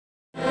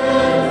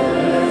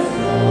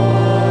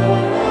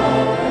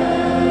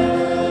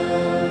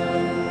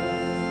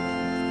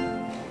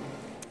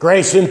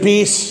Grace and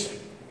peace,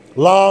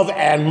 love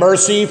and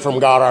mercy from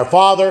God our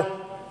Father,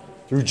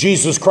 through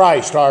Jesus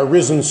Christ, our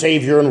risen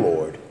Savior and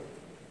Lord.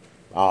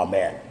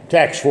 Amen.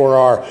 Text for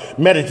our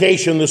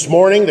meditation this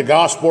morning, the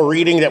gospel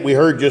reading that we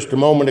heard just a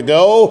moment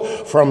ago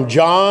from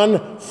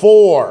John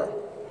 4,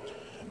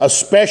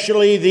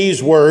 especially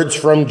these words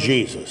from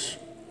Jesus.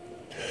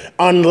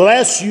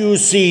 Unless you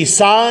see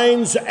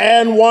signs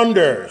and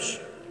wonders,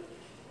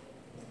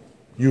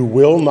 you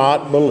will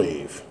not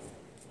believe.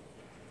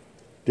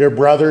 Dear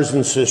brothers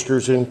and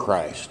sisters in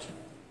Christ,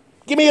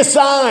 give me a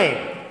sign.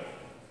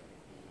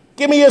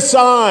 Give me a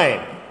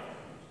sign.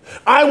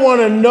 I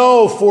want to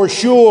know for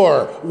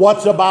sure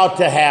what's about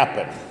to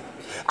happen.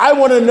 I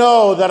want to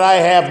know that I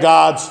have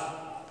God's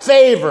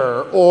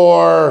favor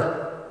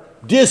or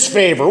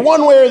disfavor,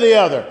 one way or the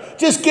other.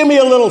 Just give me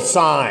a little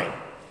sign.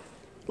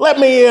 Let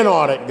me in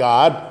on it,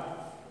 God.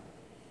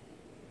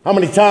 How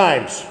many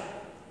times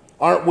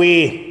aren't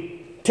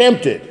we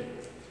tempted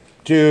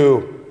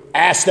to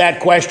ask that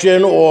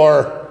question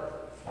or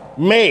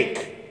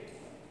make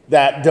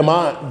that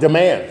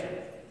demand?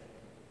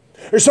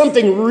 There's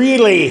something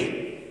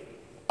really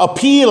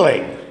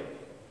appealing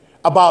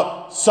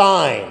about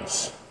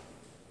signs,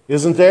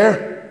 isn't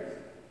there?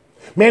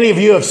 Many of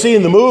you have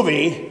seen the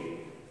movie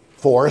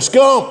Forrest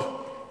Gump.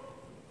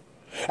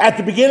 At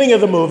the beginning of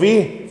the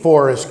movie,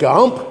 Forrest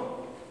Gump,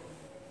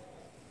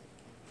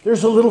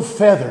 there's a little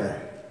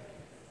feather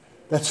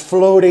that's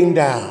floating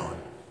down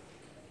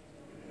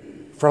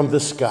from the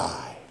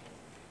sky.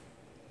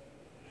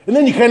 And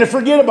then you kind of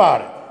forget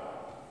about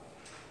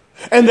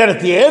it. And then at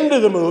the end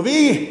of the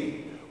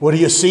movie, what do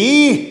you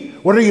see?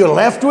 What are you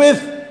left with?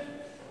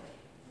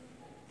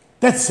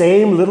 That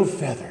same little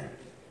feather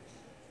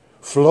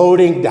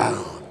floating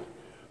down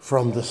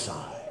from the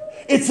sky.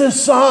 It's a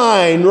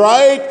sign,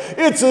 right?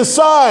 It's a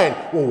sign.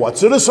 Well,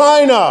 what's it a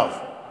sign of?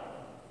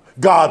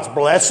 God's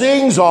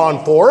blessings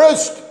on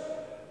Forrest?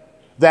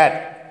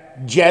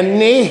 That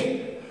Jenny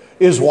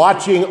is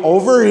watching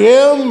over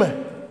him?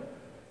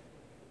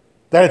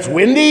 That it's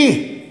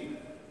windy?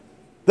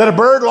 That a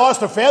bird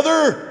lost a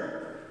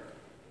feather?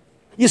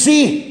 You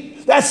see,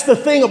 that's the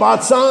thing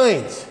about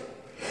signs.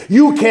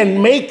 You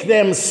can make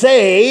them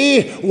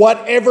say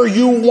whatever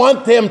you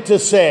want them to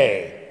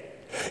say.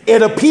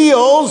 It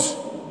appeals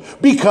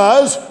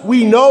because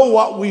we know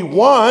what we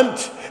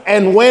want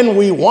and when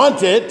we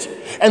want it,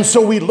 and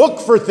so we look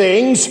for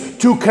things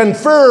to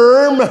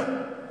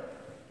confirm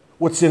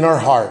what's in our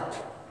heart,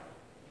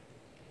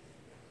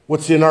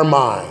 what's in our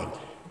mind,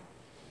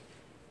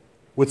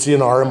 what's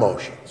in our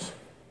emotions.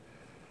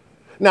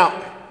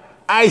 Now,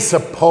 I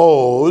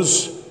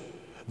suppose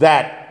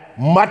that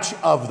much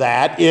of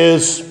that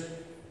is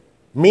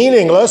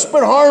meaningless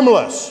but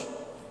harmless.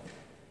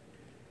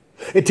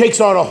 It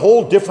takes on a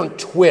whole different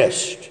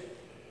twist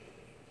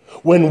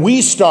when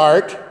we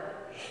start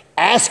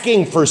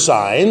asking for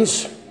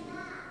signs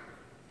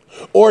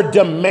or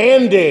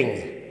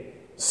demanding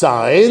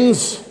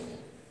signs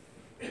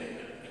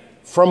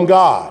from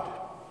God.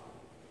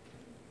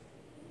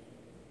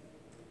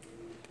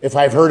 If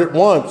I've heard it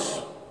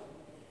once,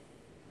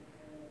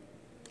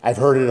 I've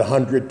heard it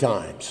 100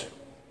 times.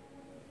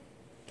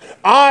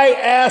 I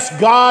asked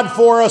God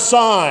for a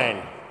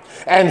sign,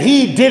 and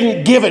He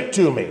didn't give it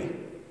to me.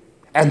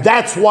 And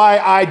that's why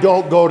I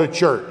don't go to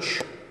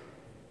church.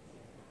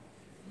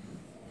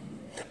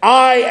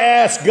 I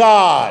asked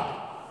God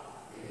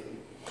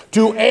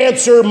to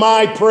answer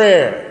my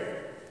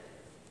prayer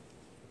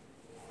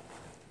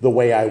the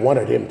way I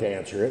wanted Him to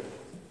answer it,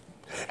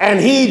 and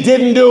He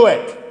didn't do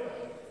it.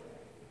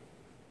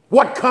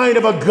 What kind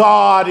of a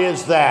God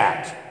is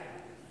that?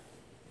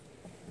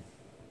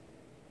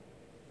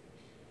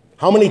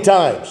 How many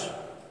times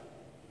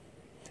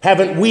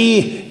haven't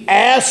we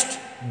asked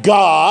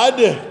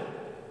God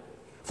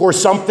for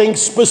something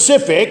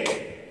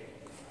specific,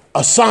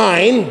 a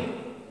sign,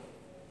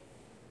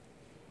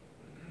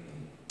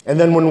 and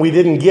then when we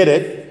didn't get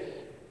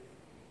it,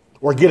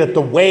 or get it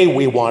the way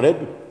we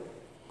wanted,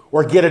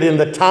 or get it in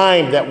the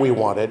time that we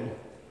wanted,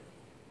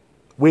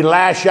 we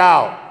lash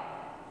out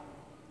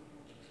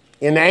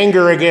in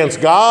anger against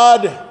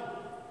God,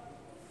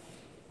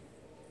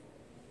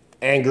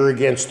 anger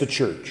against the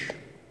church.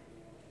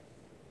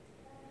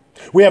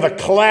 We have a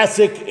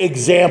classic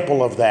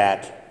example of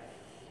that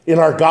in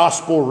our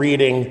gospel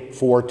reading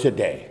for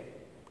today.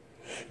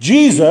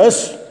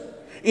 Jesus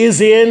is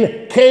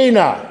in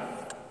Cana.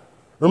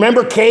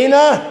 Remember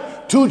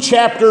Cana? 2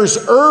 chapters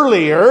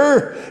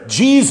earlier,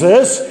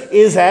 Jesus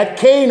is at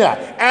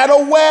Cana, at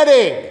a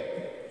wedding.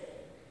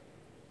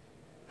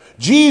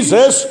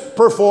 Jesus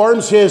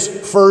performs his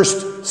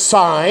first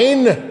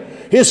sign,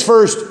 his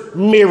first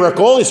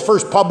miracle, his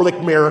first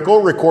public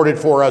miracle recorded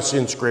for us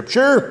in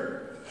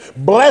Scripture,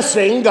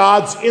 blessing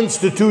God's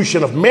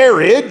institution of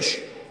marriage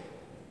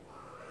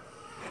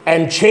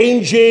and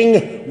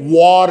changing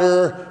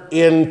water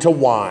into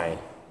wine.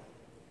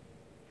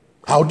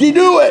 How'd he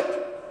do it?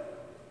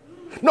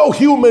 No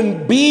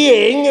human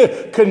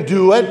being can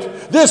do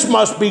it. This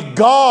must be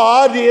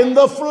God in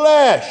the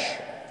flesh.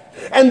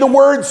 And the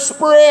word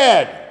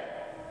spread.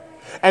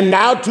 And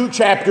now 2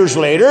 chapters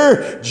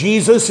later,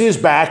 Jesus is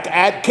back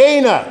at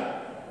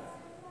Cana.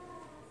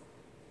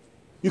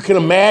 You can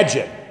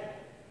imagine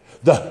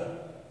the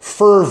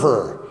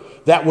fervor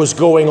that was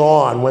going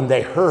on when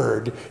they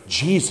heard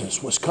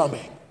Jesus was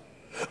coming.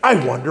 I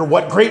wonder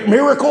what great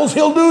miracles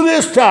he'll do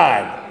this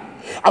time.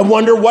 I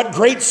wonder what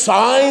great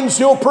signs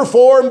he'll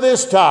perform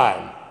this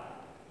time.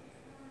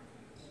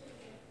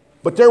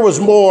 But there was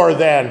more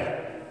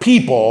than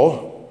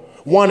people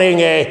wanting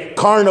a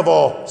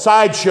carnival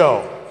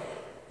sideshow.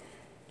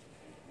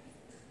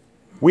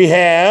 We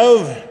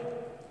have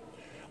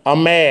a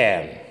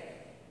man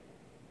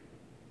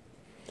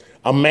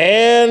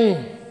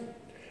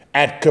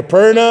at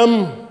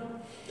Capernaum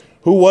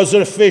who was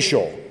an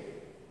official,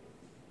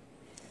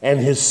 and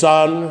his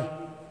son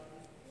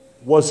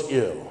was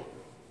ill.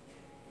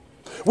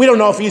 We don't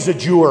know if he's a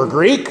Jew or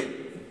Greek.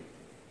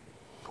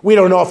 We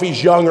don't know if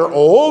he's young or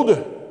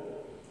old.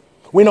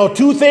 We know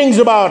 2 things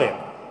about him.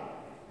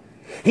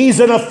 He's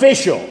an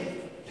official.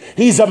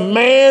 He's a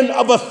man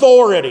of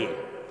authority.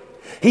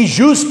 He's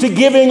used to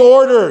giving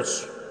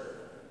orders.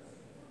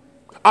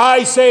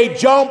 I say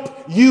jump,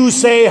 you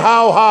say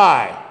how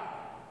high.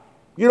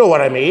 You know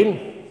what I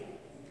mean.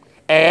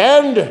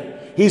 And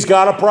he's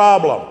got a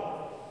problem.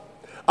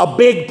 A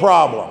big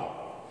problem.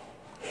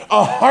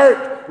 A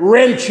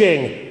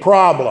heart-wrenching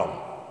problem.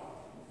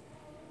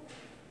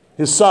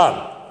 His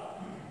son,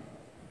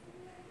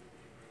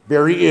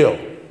 very ill,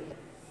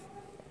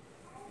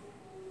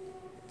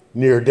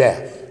 near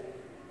death.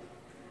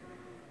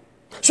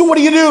 So what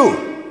do you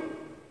do?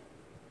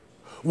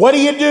 What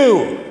do you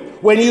do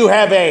when you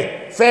have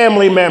a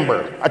family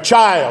member, a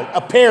child,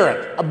 a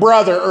parent, a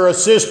brother or a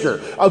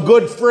sister, a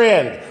good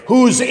friend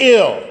who's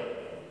ill?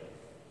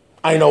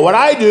 I know what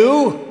I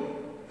do.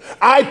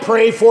 I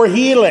pray for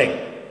healing.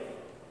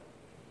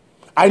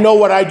 I know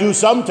what I do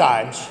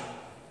sometimes.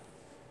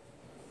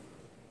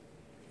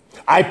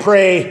 I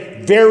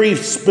pray very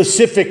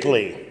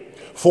specifically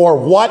for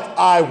what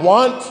I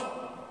want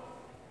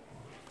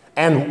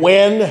and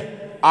when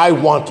I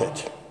want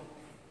it.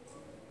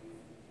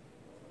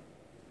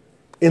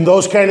 In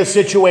those kind of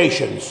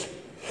situations,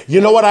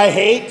 you know what I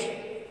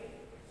hate?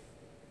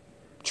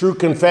 True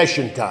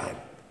confession time.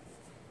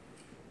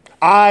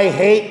 I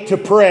hate to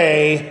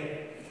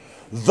pray,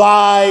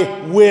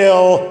 thy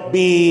will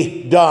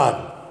be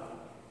done.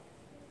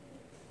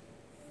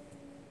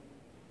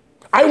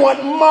 I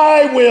want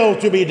my will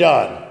to be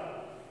done.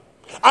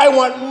 I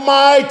want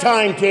my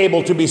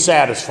timetable to be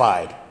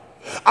satisfied.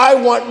 I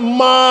want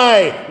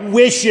my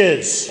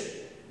wishes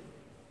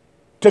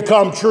to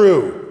come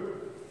true.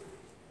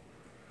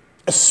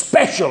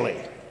 Especially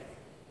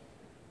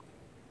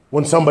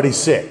when somebody's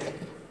sick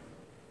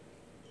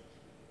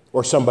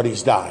or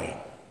somebody's dying.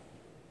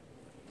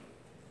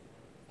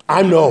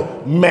 I'm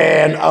no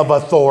man of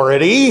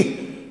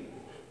authority,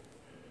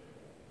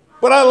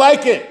 but I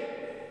like it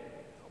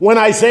when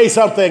I say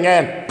something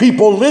and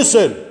people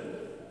listen.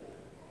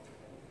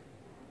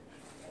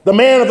 The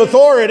man of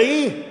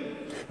authority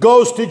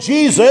goes to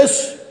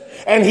Jesus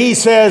and he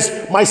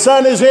says, my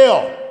son is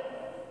ill.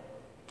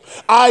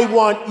 I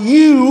want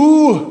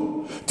you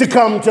to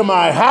come to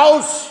my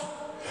house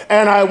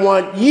and I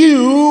want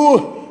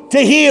you to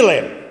heal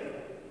him.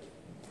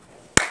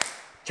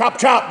 Chop,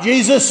 chop,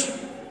 Jesus.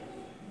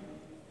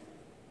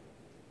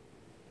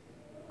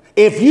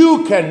 If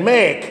you can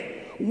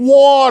make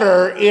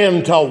water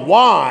into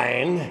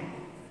wine,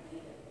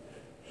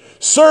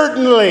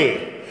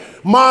 certainly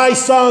my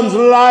son's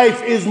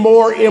life is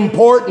more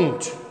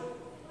important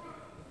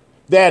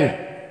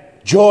than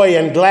joy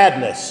and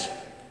gladness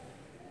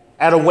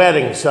at a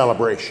wedding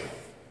celebration.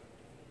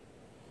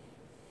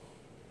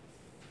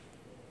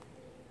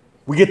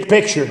 We get the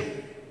picture.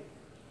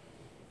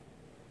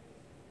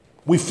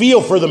 We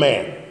feel for the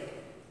man.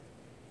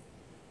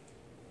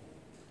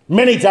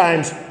 Many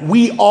times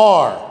we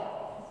are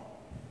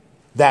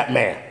that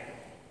man.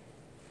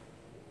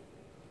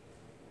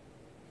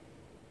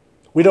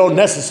 We don't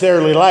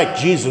necessarily like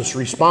Jesus'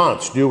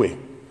 response, do we?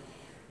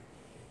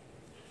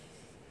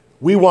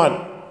 We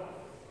want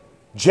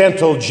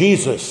gentle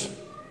Jesus,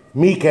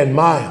 meek and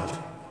mild.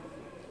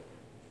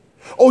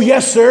 Oh,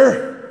 yes,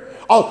 sir.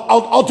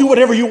 I'll do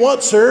whatever you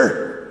want,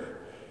 sir.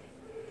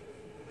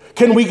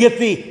 Can we get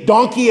the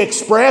Donkey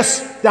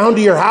Express down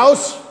to your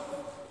house?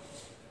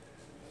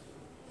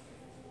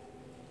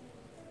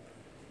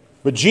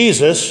 But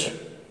Jesus,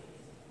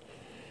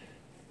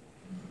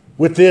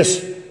 with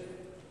this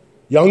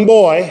young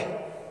boy,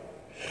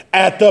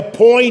 at the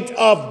point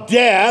of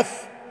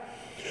death,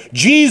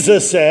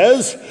 Jesus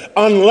says,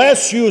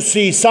 unless you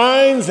see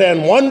signs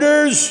and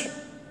wonders,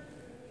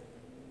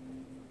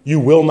 you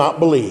will not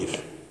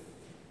believe.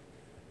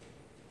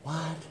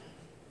 What?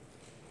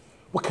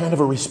 What kind of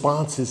a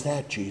response is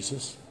that,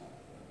 Jesus?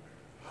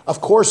 Of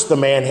course the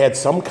man had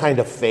some kind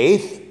of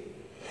faith,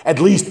 at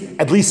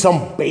least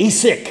some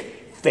basic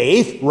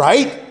faith,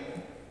 right?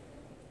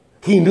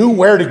 He knew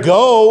where to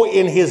go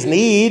in his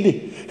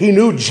need. He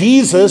knew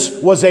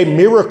Jesus was a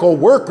miracle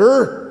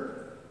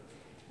worker.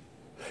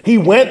 He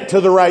went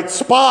to the right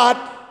spot.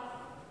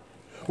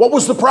 What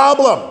was the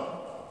problem?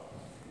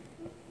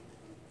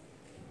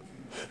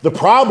 The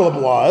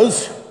problem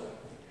was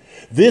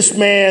this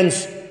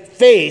man's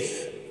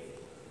faith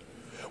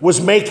was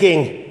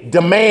making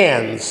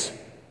demands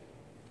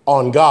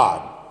on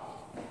God.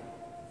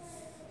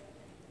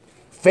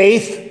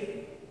 Faith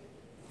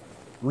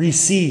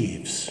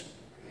receives.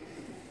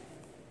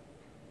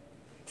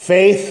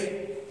 Faith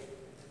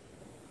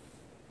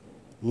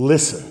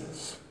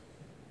listens.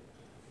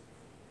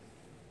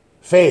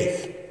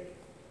 Faith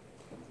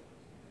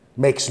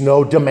makes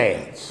no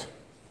demands.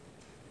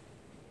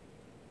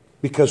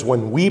 Because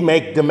when we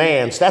make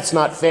demands, that's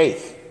not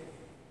faith.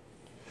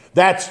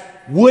 That's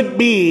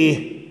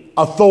would-be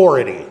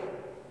authority.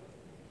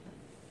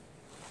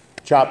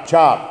 Chop,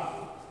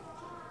 chop,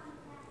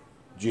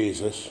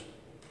 Jesus.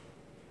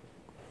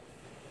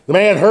 The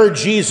man heard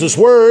Jesus'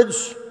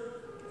 words,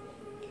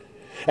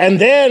 and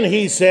then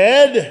he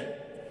said,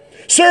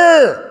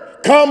 "Sir,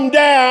 come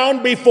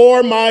down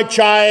before my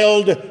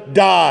child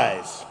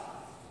dies."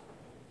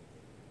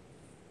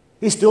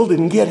 He still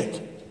didn't get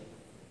it.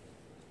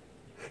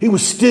 He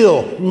was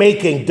still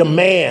making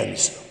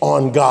demands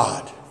on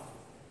God.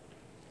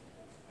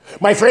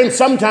 My friends,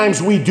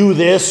 sometimes we do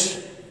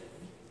this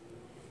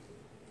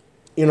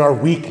in our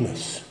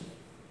weakness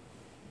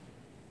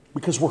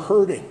because we're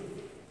hurting.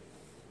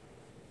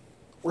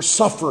 We're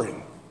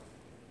suffering.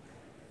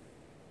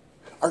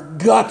 Our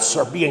guts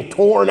are being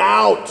torn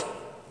out.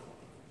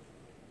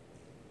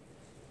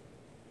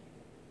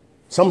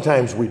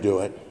 Sometimes we do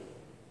it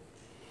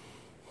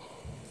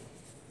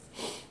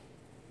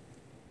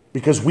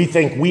because we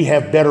think we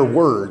have better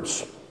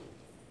words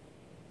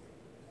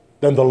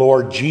than the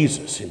Lord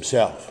Jesus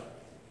himself.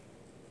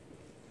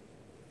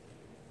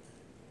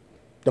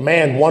 The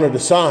man wanted a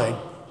sign.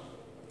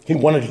 He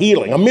wanted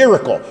healing, a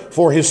miracle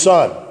for his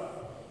son.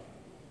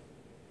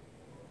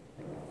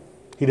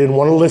 He didn't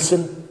want to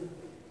listen.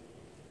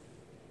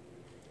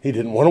 He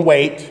didn't want to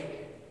wait.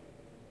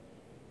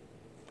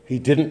 He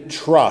didn't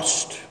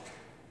trust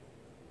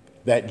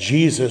that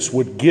Jesus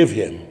would give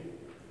him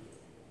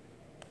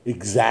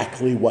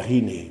exactly what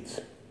he needs.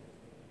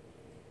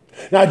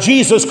 Now,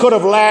 Jesus could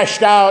have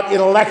lashed out in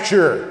a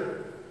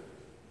lecture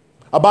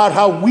about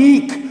how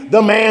weak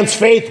the man's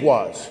faith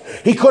was.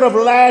 He could have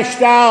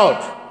lashed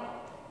out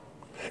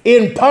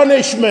in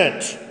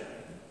punishment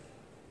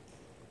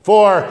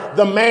for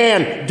the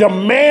man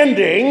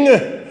demanding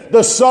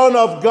the Son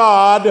of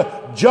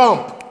God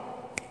jump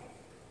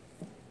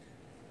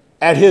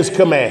at his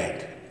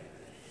command.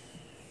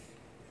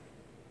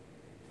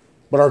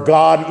 But our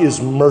God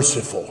is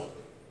merciful,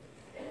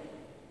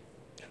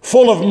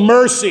 full of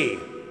mercy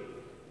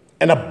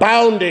and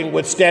abounding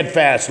with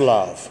steadfast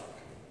love.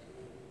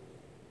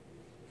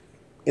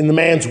 In the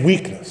man's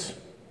weakness,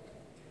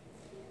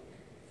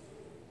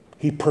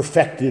 he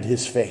perfected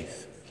his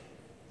faith.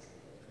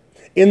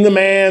 In the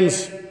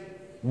man's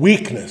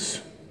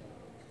weakness,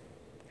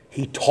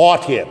 he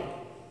taught him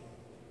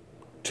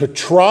to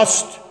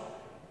trust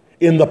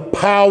in the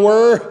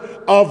power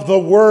of the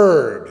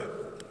Word.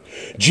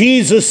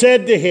 Jesus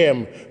said to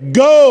him,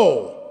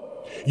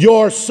 "Go,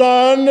 your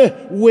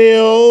son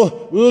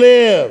will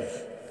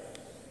live."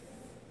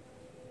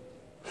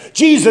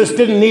 Jesus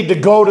didn't need to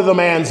go to the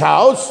man's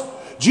house.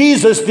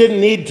 Jesus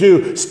didn't need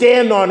to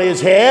stand on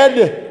his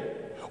head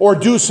or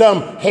do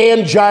some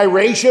hand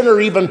gyration or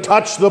even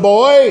touch the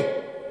boy.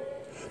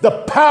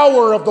 The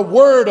power of the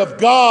Word of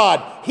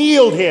God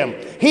healed him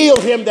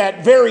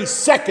that very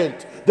second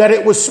that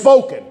it was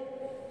spoken.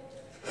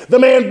 The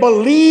man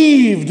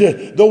believed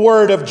the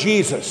word of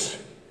Jesus.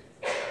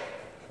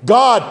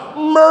 God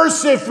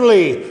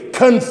mercifully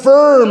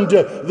confirmed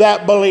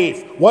that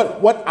belief.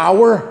 What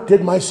hour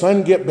did my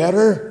son get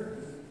better?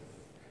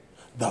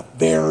 The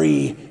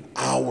very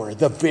hour,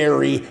 the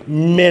very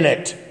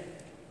minute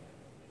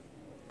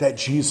that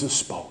Jesus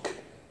spoke.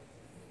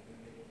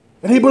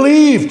 And he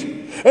believed.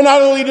 And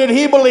not only did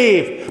he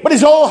believe, but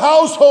his whole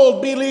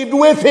household believed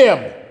with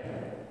him.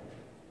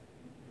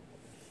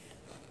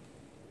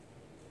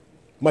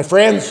 My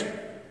friends,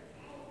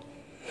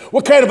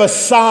 what kind of a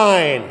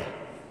sign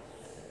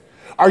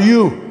are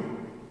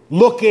you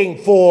looking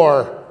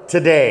for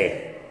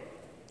today?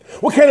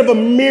 What kind of a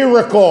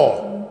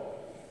miracle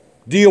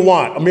do you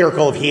want? A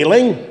miracle of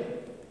healing?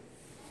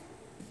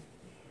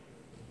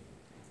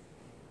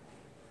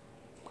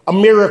 A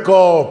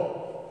miracle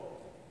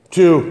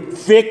to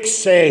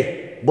fix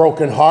a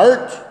broken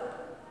heart,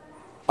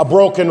 a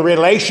broken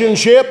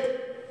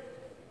relationship,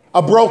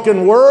 a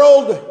broken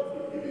world?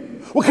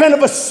 What kind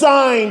of a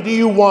sign do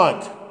you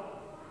want?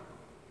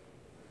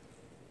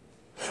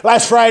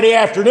 Last Friday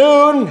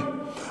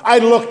afternoon, I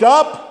looked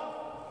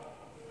up,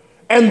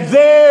 and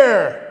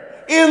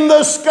there in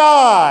the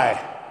sky,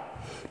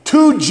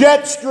 2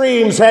 jet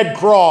streams had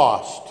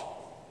crossed.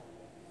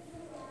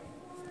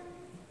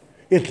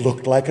 It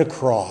looked like a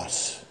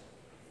cross.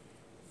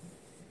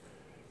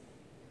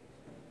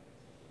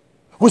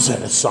 Was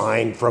that a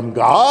sign from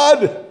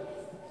God?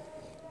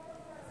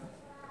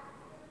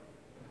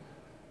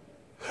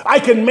 I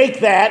can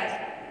make that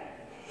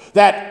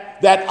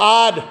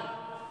odd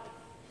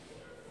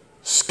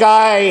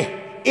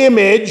sky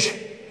image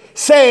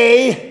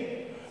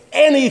say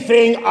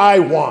anything I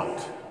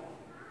want.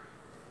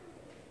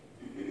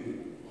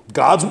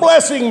 God's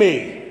blessing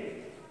me.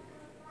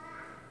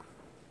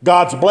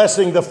 God's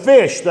blessing the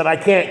fish that I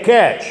can't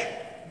catch.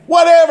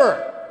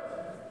 Whatever.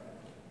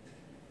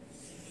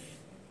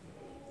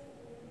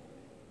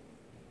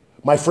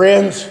 My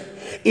friends,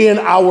 in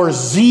our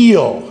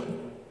zeal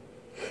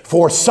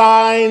for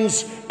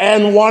signs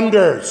and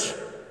wonders,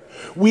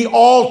 we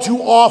all too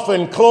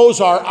often close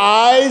our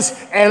eyes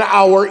and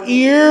our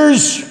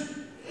ears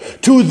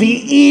to the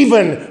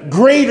even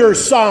greater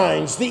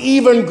signs, the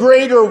even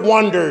greater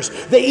wonders,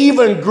 the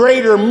even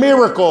greater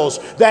miracles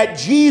that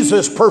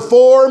Jesus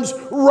performs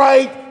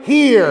right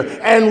here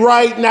and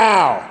right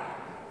now.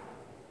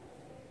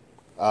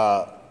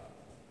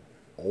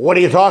 What are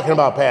you talking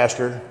about,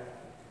 Pastor?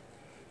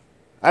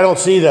 I don't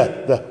see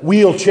the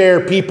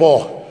wheelchair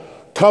people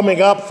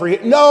coming up for you.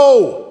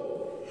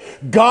 No!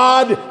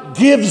 God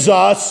gives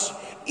us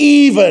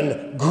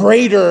even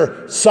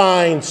greater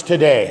signs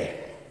today.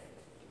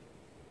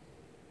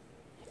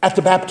 At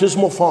the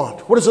baptismal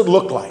font, what does it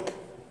look like?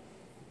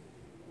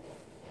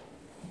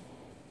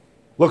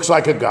 Looks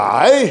like a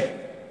guy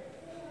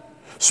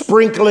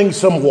sprinkling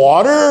some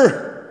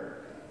water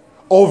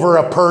over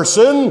a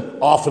person,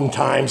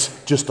 oftentimes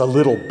just a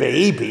little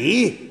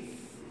baby.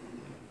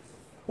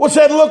 What's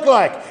that look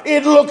like?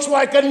 It looks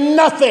like a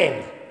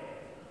nothing.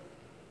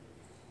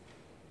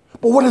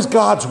 But what does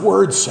God's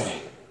word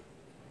say?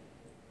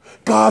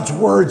 God's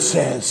word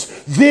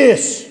says,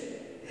 this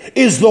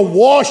is the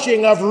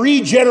washing of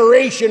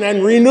regeneration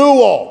and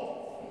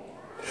renewal.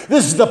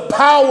 This is the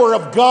power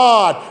of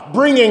God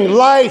bringing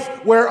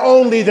life where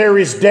only there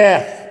is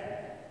death.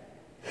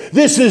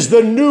 This is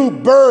the new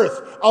birth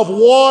of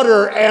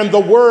water and the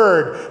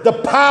Word, the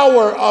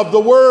power of the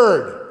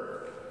Word.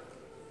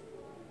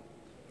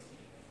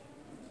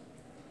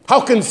 How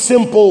can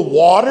simple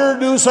water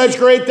do such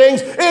great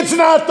things? It's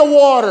not the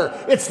water.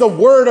 It's the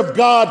Word of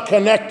God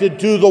connected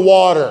to the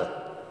water.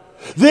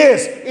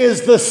 This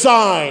is the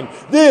sign.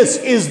 This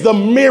is the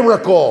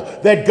miracle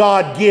that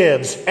God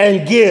gives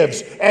and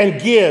gives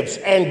and gives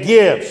and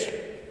gives.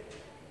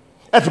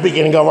 At the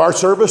beginning of our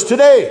service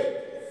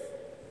today,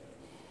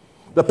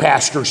 the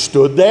pastor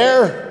stood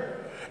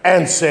there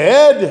and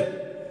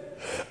said,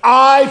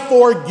 I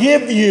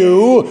forgive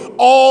you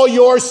all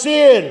your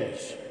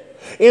sins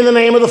in the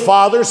name of the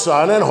Father,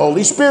 Son, and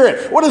Holy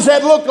Spirit. What does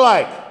that look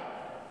like?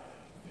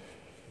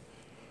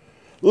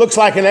 Looks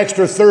like an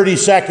extra 30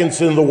 seconds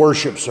in the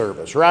worship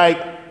service,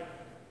 right?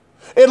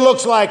 It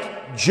looks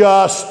like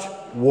just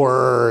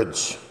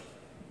words.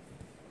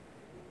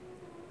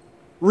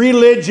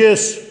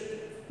 Religious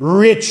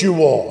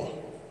ritual.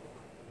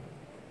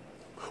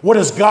 What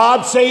does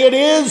God say it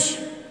is?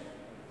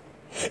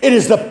 It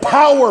is the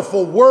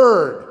powerful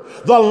word,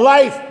 the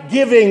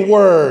life-giving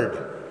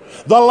word,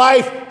 the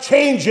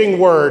life-changing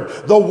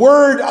word, the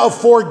word of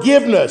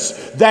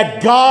forgiveness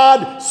that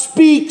God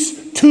speaks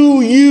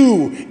to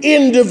you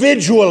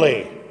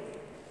individually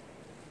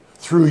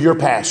through your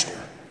pastor.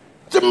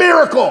 It's a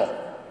miracle.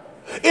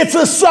 It's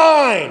a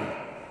sign.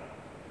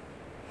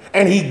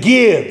 And he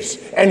gives,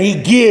 and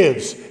he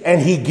gives, and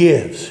he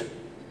gives.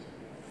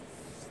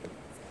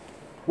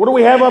 What do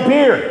we have up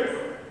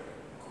here?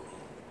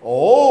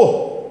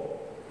 Oh,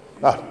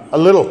 a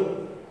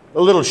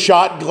little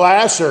shot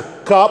glass or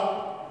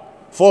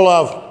cup full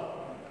of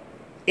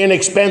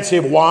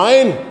inexpensive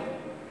wine.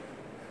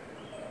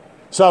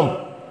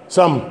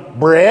 Some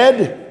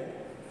bread.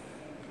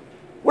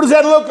 What does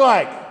that look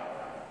like?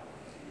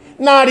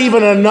 Not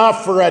even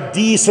enough for a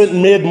decent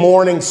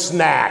mid-morning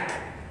snack.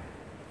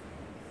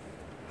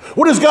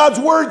 What does God's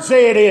word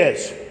say it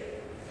is?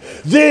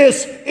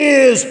 This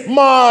is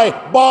my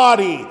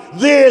body.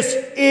 This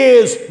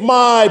is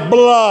my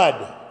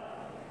blood.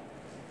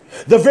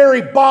 The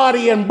very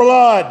body and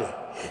blood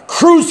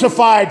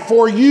crucified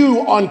for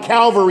you on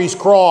Calvary's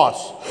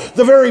cross.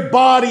 The very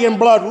body and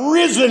blood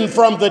risen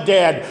from the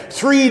dead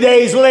 3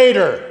 days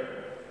later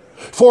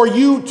for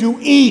you to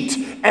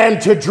eat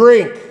and to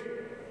drink.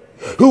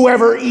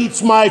 Whoever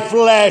eats my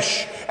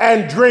flesh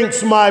and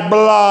drinks my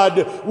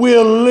blood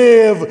will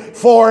live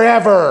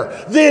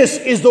forever. This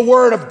is the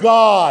word of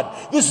God.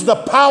 This is the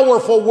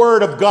powerful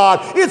word of God.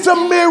 It's a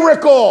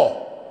miracle.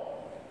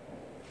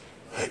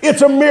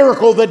 It's a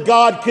miracle that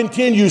God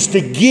continues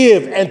to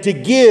give and to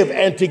give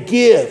and to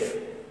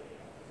give.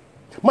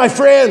 My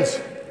friends,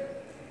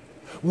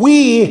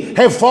 we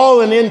have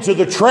fallen into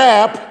the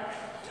trap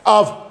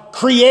of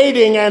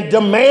creating and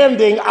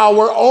demanding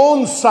our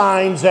own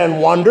signs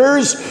and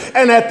wonders,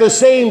 and at the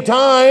same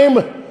time,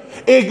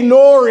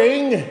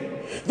 ignoring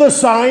the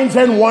signs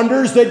and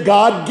wonders that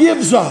God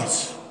gives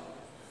us.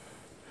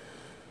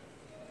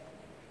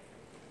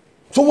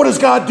 So what does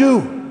God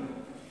do?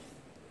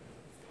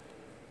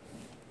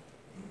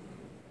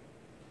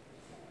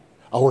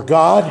 Our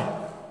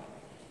God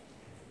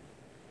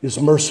is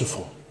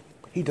merciful.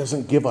 He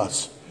doesn't give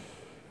us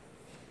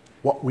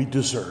what we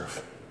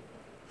deserve.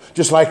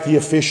 Just like the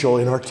official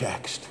in our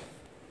text.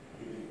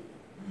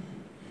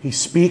 He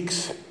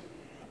speaks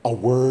a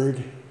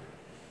word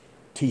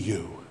to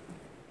you.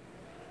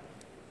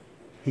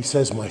 He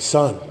says, my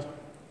son,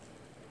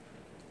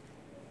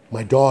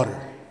 my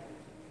daughter,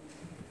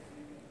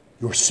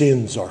 your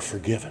sins are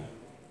forgiven.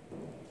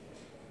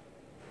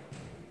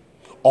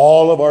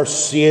 All of our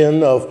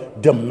sin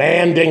of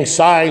demanding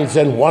signs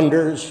and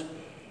wonders,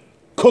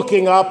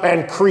 cooking up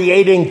and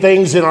creating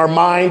things in our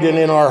mind and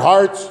in our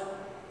hearts,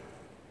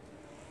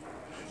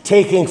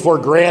 taking for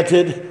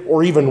granted,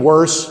 or even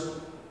worse,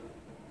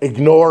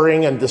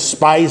 ignoring and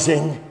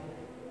despising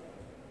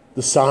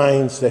the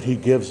signs that he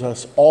gives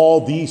us,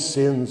 all these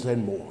sins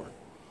and more.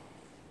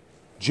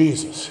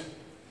 Jesus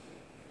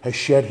has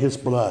shed his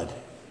blood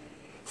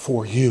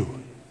for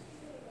you.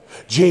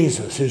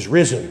 Jesus is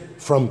risen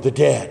from the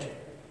dead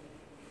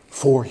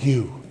for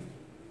you.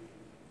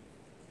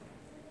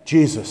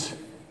 Jesus,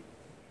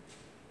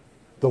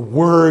 the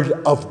Word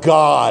of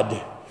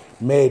God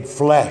made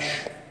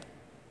flesh,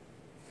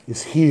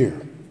 is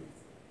here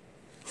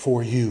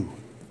for you.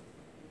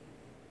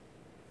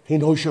 He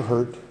knows your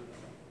hurt.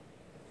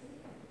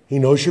 He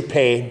knows your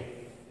pain.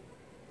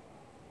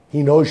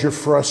 He knows your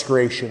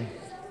frustration.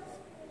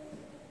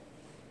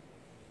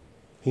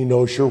 He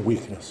knows your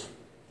weakness.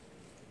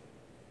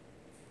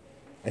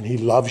 And he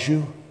loves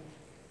you.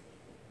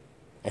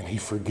 And he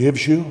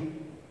forgives you.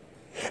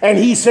 And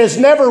he says,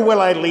 never will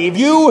I leave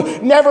you,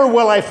 never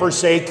will I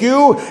forsake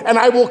you, and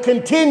I will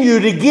continue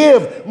to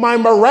give my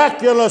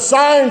miraculous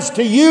signs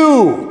to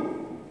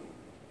you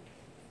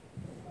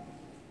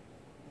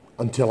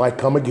until I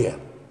come again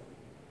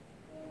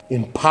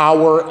in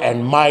power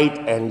and might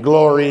and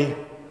glory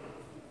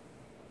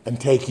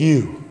and take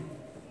you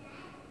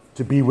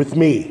to be with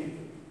me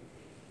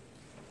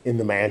in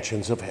the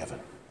mansions of heaven.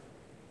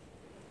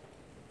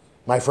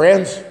 My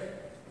friends,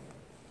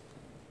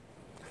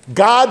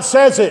 God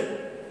says it.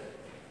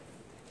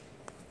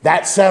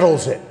 That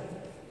settles it.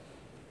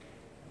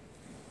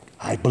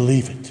 I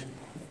believe it.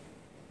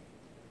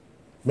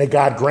 May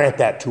God grant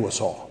that to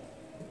us all.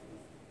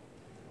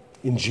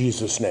 In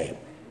Jesus' name.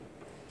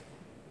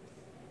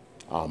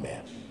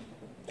 Amen.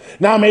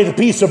 Now may the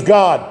peace of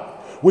God,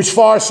 which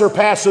far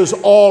surpasses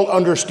all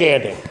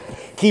understanding,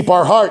 keep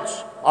our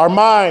hearts, our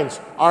minds,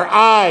 our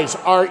eyes,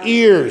 our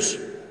ears,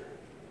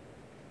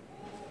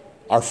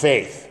 our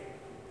faith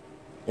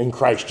in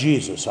Christ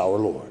Jesus our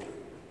Lord.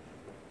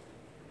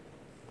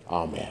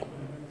 Amen.